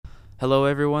Hello,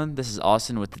 everyone. This is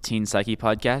Austin with the Teen Psyche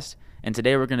Podcast, and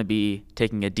today we're going to be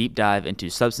taking a deep dive into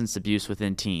substance abuse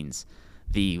within teens.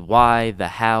 The why, the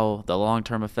how, the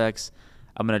long-term effects.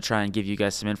 I'm going to try and give you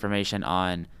guys some information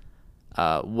on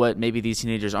what maybe these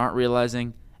teenagers aren't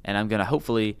realizing, and I'm going to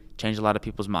hopefully change a lot of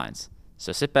people's minds.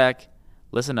 So sit back,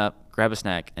 listen up, grab a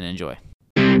snack, and enjoy.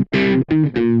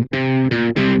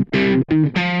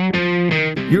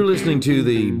 You're listening to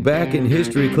the Back in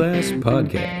History Class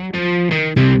podcast.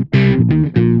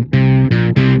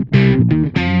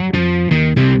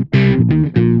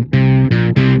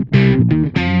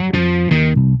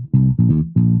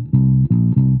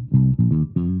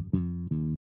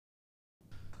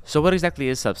 So what exactly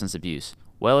is substance abuse?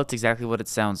 Well, it's exactly what it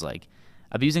sounds like.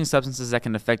 Abusing substances that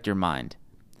can affect your mind.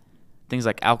 Things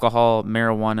like alcohol,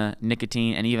 marijuana,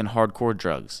 nicotine, and even hardcore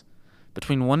drugs.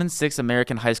 Between 1 in 6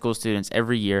 American high school students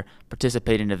every year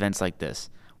participate in events like this,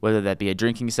 whether that be a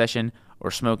drinking session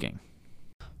or smoking.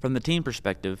 From the teen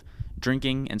perspective,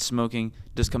 drinking and smoking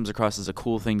just comes across as a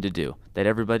cool thing to do, that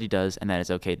everybody does and that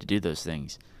it's okay to do those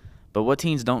things. But what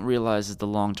teens don't realize is the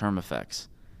long-term effects.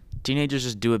 Teenagers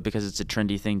just do it because it's a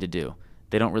trendy thing to do.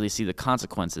 They don't really see the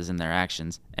consequences in their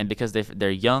actions, and because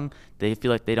they're young, they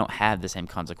feel like they don't have the same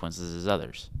consequences as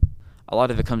others. A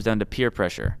lot of it comes down to peer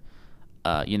pressure.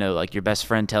 Like your best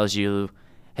friend tells you,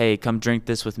 hey, come drink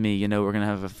this with me, we're going to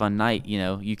have a fun night.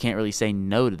 You can't really say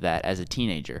no to that as a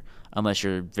teenager unless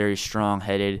you're very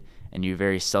strong-headed and you're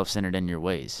very self-centered in your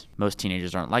ways. Most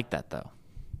teenagers aren't like that, though.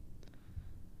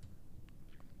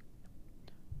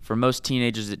 For most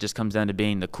teenagers, it just comes down to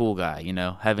being the cool guy,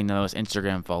 having the most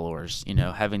Instagram followers,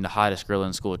 having the hottest girl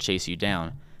in school chase you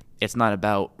down. It's not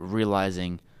about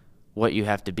realizing what you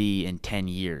have to be in 10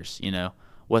 years,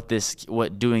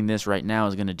 what doing this right now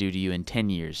is going to do to you in 10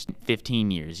 years,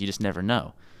 15 years. You just never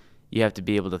know. You have to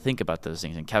be able to think about those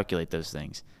things and calculate those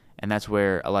things. And that's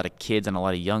where a lot of kids and a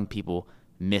lot of young people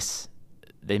miss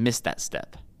that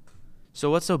step.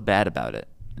 So what's so bad about it?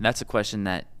 And that's a question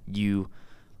that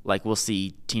we'll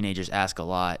see teenagers ask a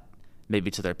lot,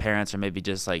 maybe to their parents or maybe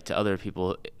just to other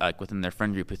people within their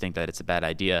friend group who think that it's a bad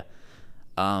idea.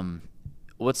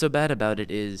 What's so bad about it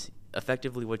is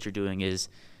effectively what you're doing is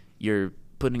you're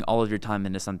putting all of your time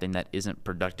into something that isn't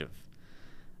productive.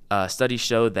 Studies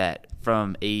show that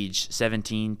from age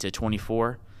 17 to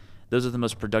 24, those are the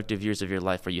most productive years of your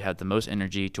life where you have the most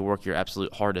energy to work your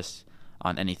absolute hardest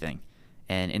on anything.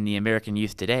 And in the American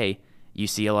youth today, you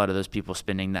see a lot of those people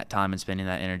spending that time and spending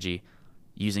that energy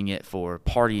using it for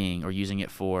partying or using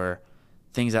it for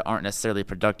things that aren't necessarily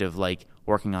productive, like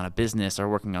working on a business or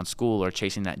working on school or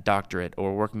chasing that doctorate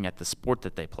or working at the sport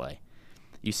that they play.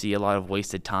 You see a lot of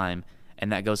wasted time,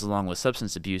 and that goes along with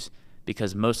substance abuse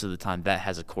because most of the time that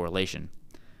has a correlation.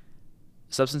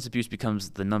 Substance abuse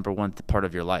becomes the number one part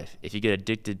of your life. If you get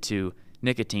addicted to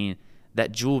nicotine,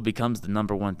 that Juul becomes the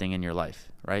number one thing in your life,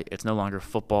 right? It's no longer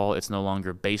football. It's no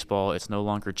longer baseball. It's no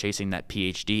longer chasing that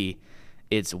PhD.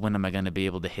 It's when am I going to be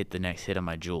able to hit the next hit of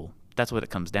my Juul? That's what it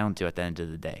comes down to at the end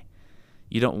of the day.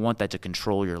 You don't want that to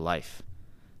control your life.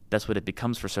 That's what it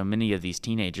becomes for so many of these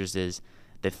teenagers is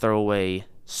they throw away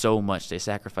so much. They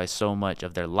sacrifice so much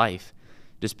of their life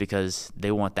just because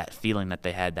they want that feeling that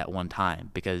they had that one time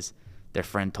because their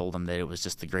friend told them that it was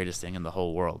just the greatest thing in the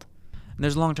whole world. And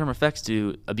there's long-term effects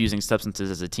to abusing substances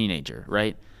as a teenager,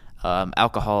 right?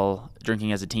 Alcohol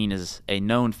drinking as a teen is a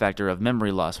known factor of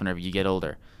memory loss whenever you get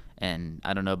older. And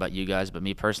I don't know about you guys, but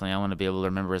me personally, I want to be able to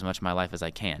remember as much of my life as I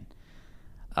can.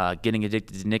 Getting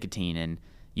addicted to nicotine and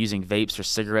using vapes or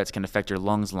cigarettes can affect your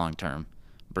lungs long-term.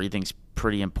 Breathing's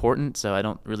pretty important, so I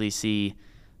don't really see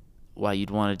why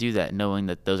you'd want to do that, knowing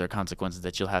that those are consequences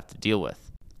that you'll have to deal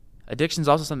with. Addiction is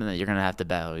also something that you're going to have to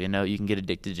battle. You can get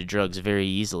addicted to drugs very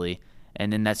easily.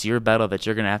 And then that's your battle that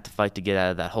you're going to have to fight to get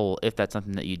out of that hole if that's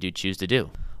something that you do choose to do.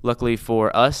 Luckily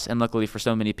for us and luckily for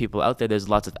so many people out there, there's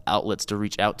lots of outlets to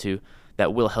reach out to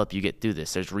that will help you get through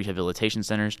this. There's rehabilitation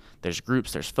centers, there's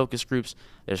groups, there's focus groups,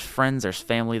 there's friends, there's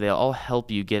family. They all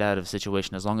help you get out of a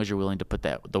situation as long as you're willing to put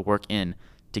the work in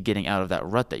to getting out of that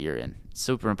rut that you're in. It's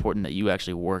super important that you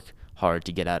actually work hard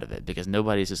to get out of it because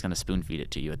nobody's just going to spoon feed it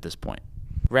to you at this point.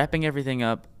 Wrapping everything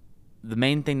up, the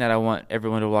main thing that I want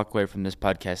everyone to walk away from this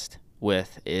podcast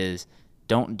with is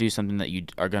don't do something that you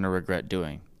are going to regret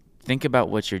doing. Think about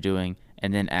what you're doing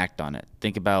and then act on it.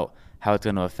 Think about how it's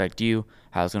going to affect you,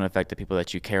 how it's going to affect the people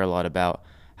that you care a lot about,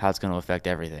 how it's going to affect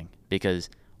everything.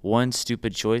 Because one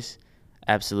stupid choice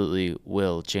absolutely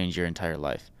will change your entire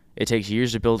life. It takes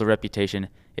years to build a reputation.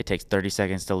 It takes 30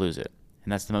 seconds to lose it.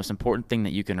 And that's the most important thing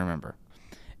that you can remember.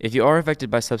 If you are affected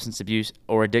by substance abuse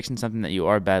or addiction, something that you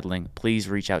are battling, please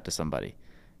reach out to somebody.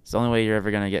 It's the only way you're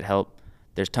ever going to get help.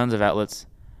 There's tons of outlets.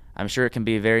 I'm sure it can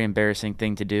be a very embarrassing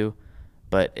thing to do,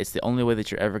 but it's the only way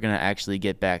that you're ever going to actually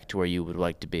get back to where you would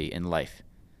like to be in life.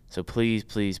 So please,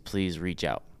 please, please reach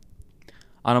out.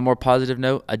 On a more positive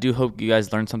note, I do hope you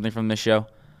guys learned something from this show.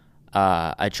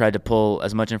 I tried to pull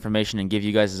as much information and give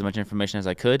you guys as much information as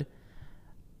I could.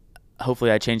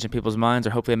 Hopefully I changed some people's minds, or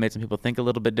hopefully I made some people think a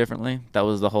little bit differently. That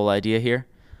was the whole idea here.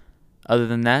 Other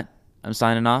than that, I'm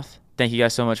signing off. Thank you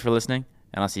guys so much for listening,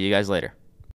 and I'll see you guys later.